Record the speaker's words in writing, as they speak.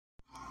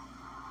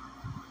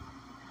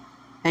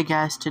Hey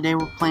guys, today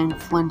we're playing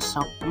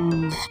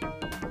Flintstones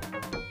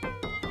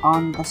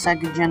on the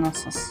Sega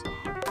Genesis.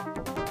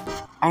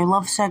 I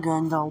love Sega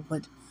and all,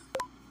 but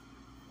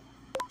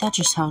that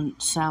just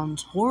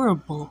sounds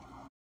horrible.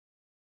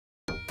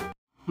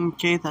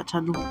 Okay, that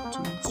title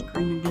on the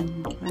screen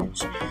again,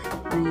 guys.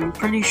 I'm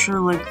pretty sure,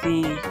 like,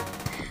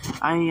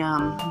 I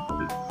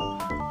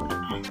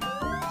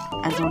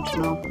don't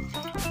know.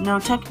 No,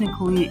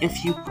 technically,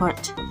 if you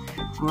put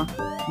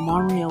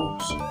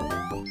Mario's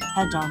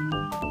head on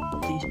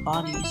these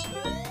bodies,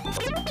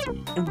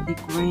 it would be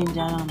grained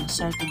out on the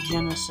Sega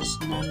Genesis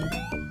and then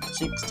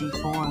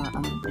 64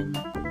 in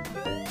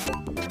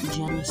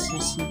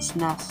Genesis and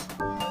SNES.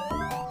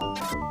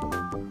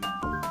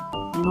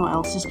 You know what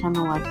else is kind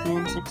of like the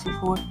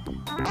N64?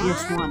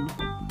 PS1.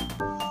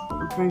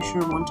 I'm pretty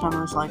sure one time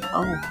I was like,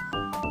 oh,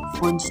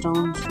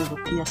 Flintstones for the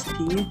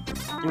PSP,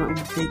 they're in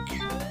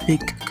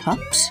big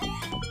cups.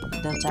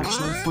 That's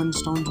actually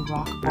Flintstones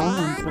Rock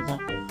Bowling for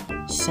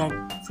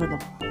the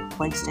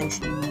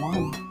PlayStation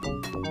 1.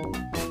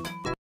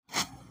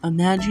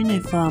 Imagine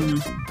if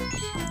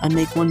I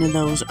make one of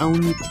those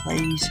only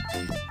plays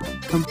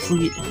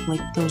complete,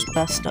 like those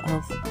best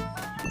of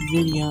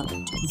video.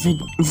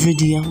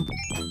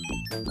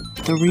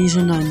 The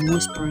reason I'm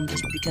whispering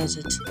is because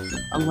it's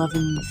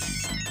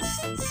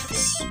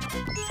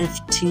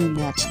 11:15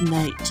 at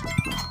night.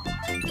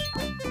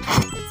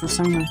 For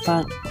some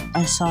reason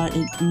I saw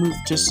it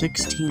moved to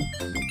 16.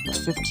 It's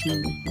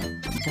 15.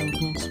 There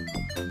it is.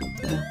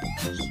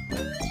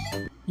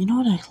 You know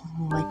what I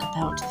like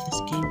about this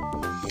game?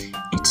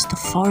 It's the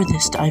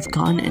farthest I've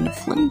gone in a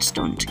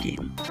Flintstones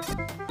game.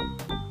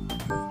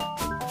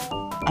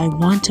 I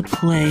want to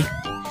play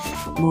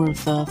more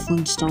of the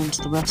Flintstones,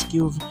 The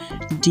Rescue of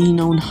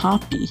Dino and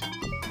Hoppy,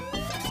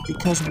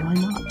 because why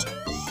not?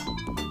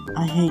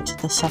 I hate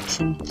the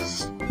section.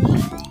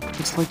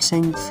 It's like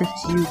saying frick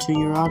you to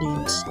your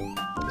audience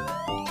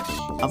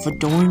of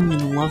adoring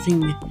and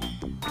loving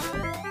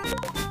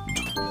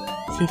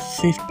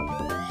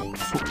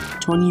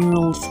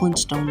 20-year-old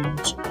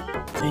Flintstones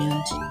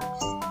fans.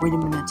 Wait a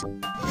minute.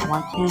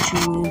 Why can't you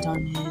land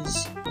on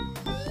his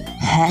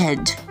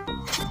head?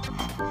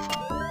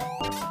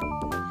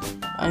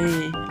 I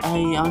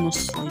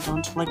honestly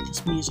don't like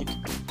this music.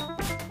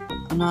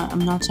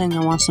 I'm not saying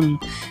I want some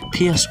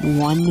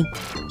PS1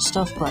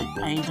 stuff, but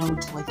I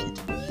don't like it.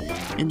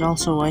 And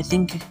also, I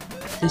think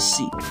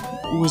this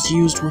was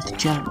used with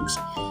gems.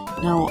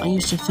 Now, I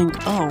used to think,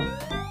 oh,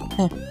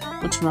 hey,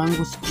 what's wrong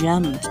with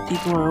gems?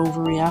 People are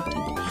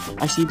overreacting.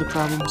 I see the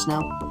problems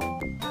now.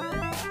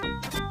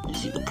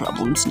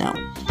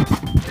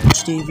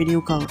 Watched a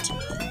video called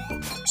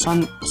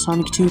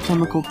Sonic 2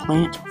 Chemical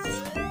Plant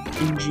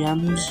in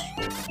Gems.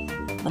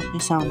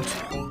 That sounds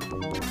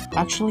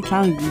actually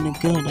kind of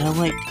good. I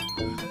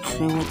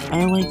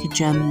like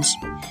gems.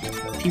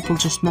 People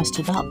just messed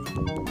it up.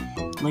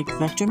 Like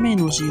Vector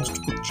Man was used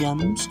with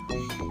gems.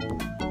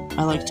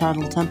 I like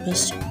Tidal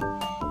Tempest,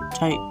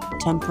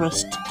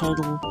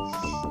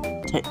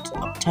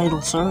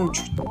 Tidal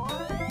Surge.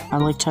 I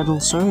like Tidal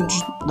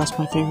Surge. That's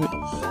my favorite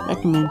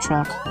Vector Man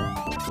track.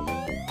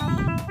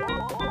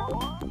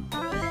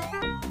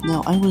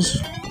 Now I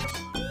was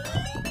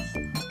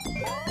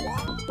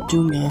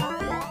doing a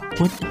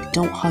 "What?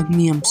 Don't hug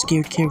me, I'm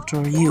scared" character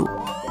are you?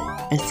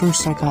 At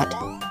first I got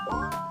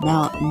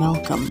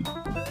Malcolm.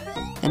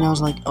 And I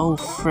was like, oh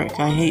frick,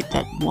 I hate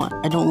that one.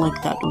 I don't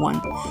like that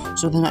one.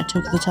 So then I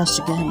took the test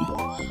again.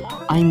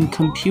 I'm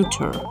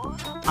computer.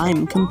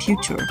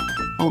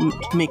 Well,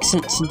 it makes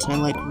sense since I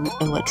like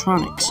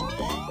electronics,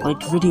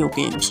 like video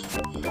games.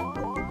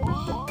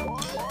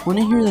 When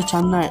I hear the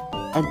time that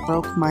I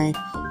broke my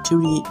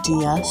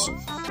 2DS,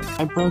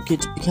 I broke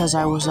it because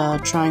I was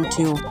trying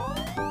to...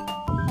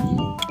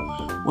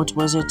 What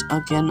was it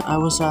again? I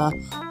was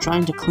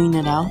trying to clean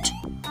it out.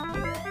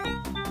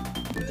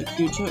 The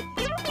Q-tip.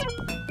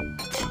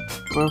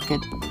 Broke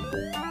it.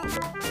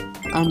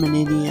 I'm an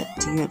idiot,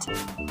 dude.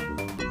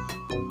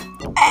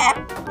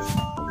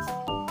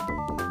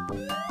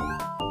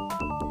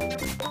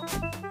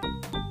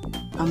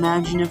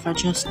 Imagine if I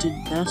just did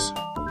this.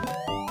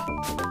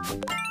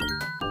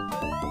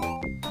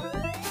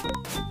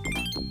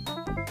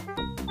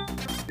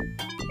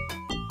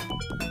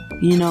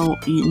 You know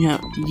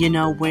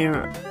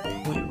where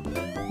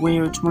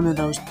it's one of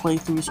those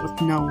playthroughs with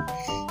no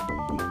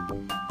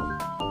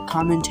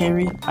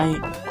commentary. I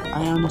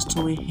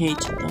honestly hate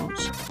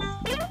those.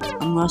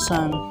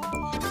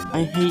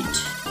 I hate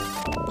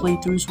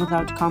playthroughs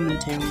without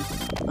commentary.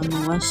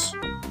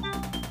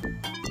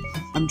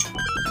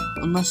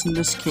 Unless in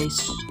this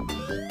case,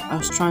 I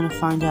was trying to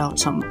find out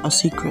a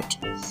secret.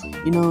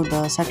 You know,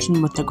 the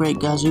section with the Great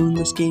Gazoo in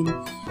this game?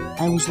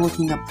 I was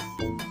looking up,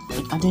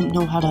 I didn't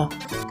know how to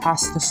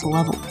pass this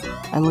level.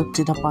 I looked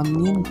it up on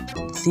the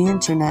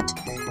internet,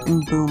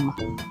 and boom.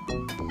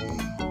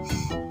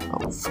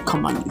 Oh,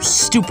 come on, you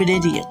stupid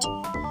idiot.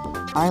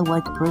 I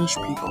like British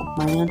people.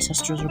 My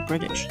ancestors are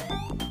British.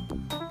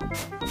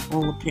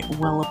 Well,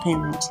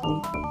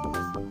 apparently.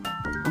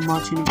 I'm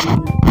watching a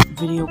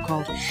video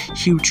called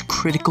Huge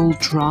Critical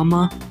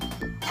Drama.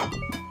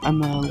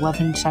 I'm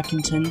 11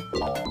 seconds in.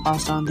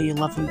 Paused on the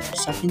 11th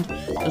second.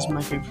 This is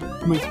might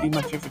be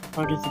my favorite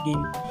part of the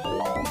game.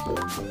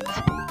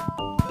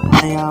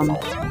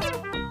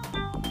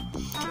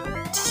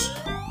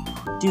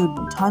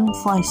 Dude, time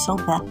flies so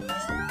fast.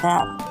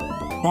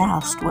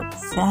 What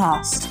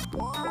fast?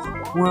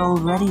 We're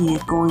already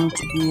going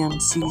to be on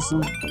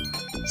season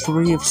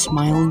 3 of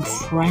Smiling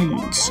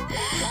Friends.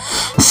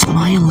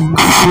 Smiling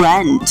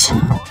Friends.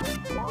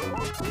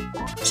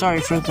 Sorry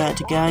for that,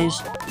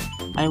 guys.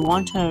 I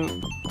want to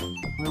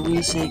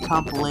release a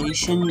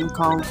compilation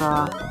called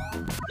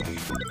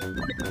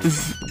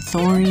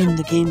Thorian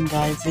the Game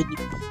Guy video.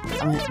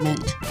 I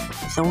meant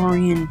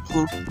Thorian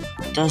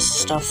does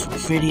stuff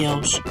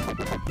videos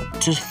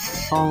to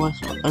fall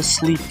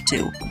asleep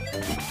to.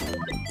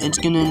 It's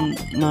gonna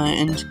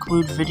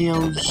include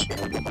videos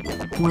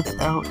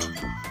without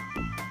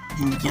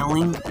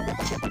yelling.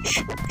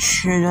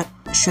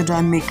 Should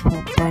I make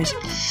that, guys?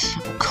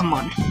 Come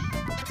on.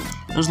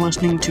 I was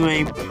listening to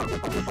a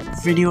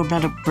video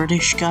about a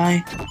British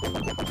guy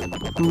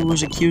who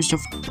was accused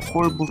of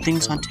horrible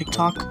things on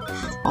TikTok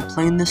while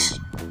playing this.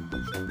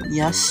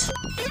 Yes,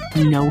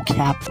 no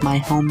cap, my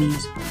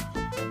homies.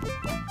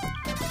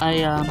 I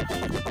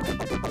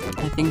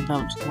think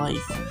about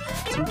life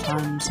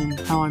sometimes and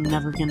how I'm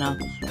never gonna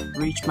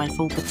reach my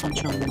full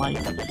potential in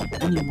life.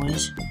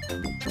 Anyways,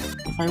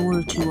 if I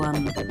were to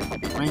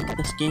rank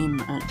this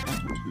game, I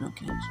don't know,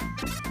 guys.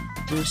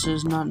 This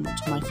is not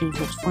my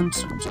favorite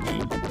Flintstones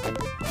game.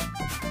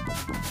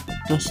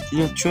 The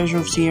Treasure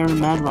of Sierra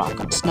Madrock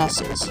on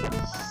SNES.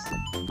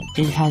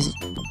 It has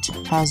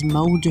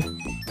Mode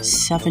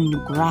 7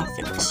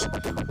 graphics.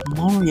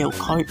 Mario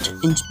Kart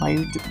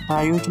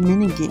inspired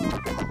minigame.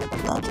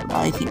 That's what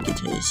I think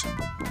it is.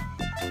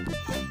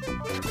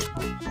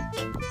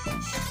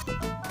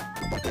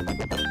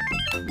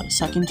 My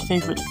second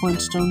favorite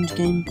Flintstones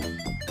game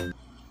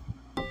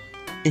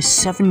is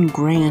 7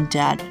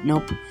 Granddad.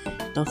 Nope,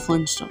 the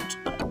Flintstones.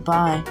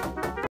 Bye.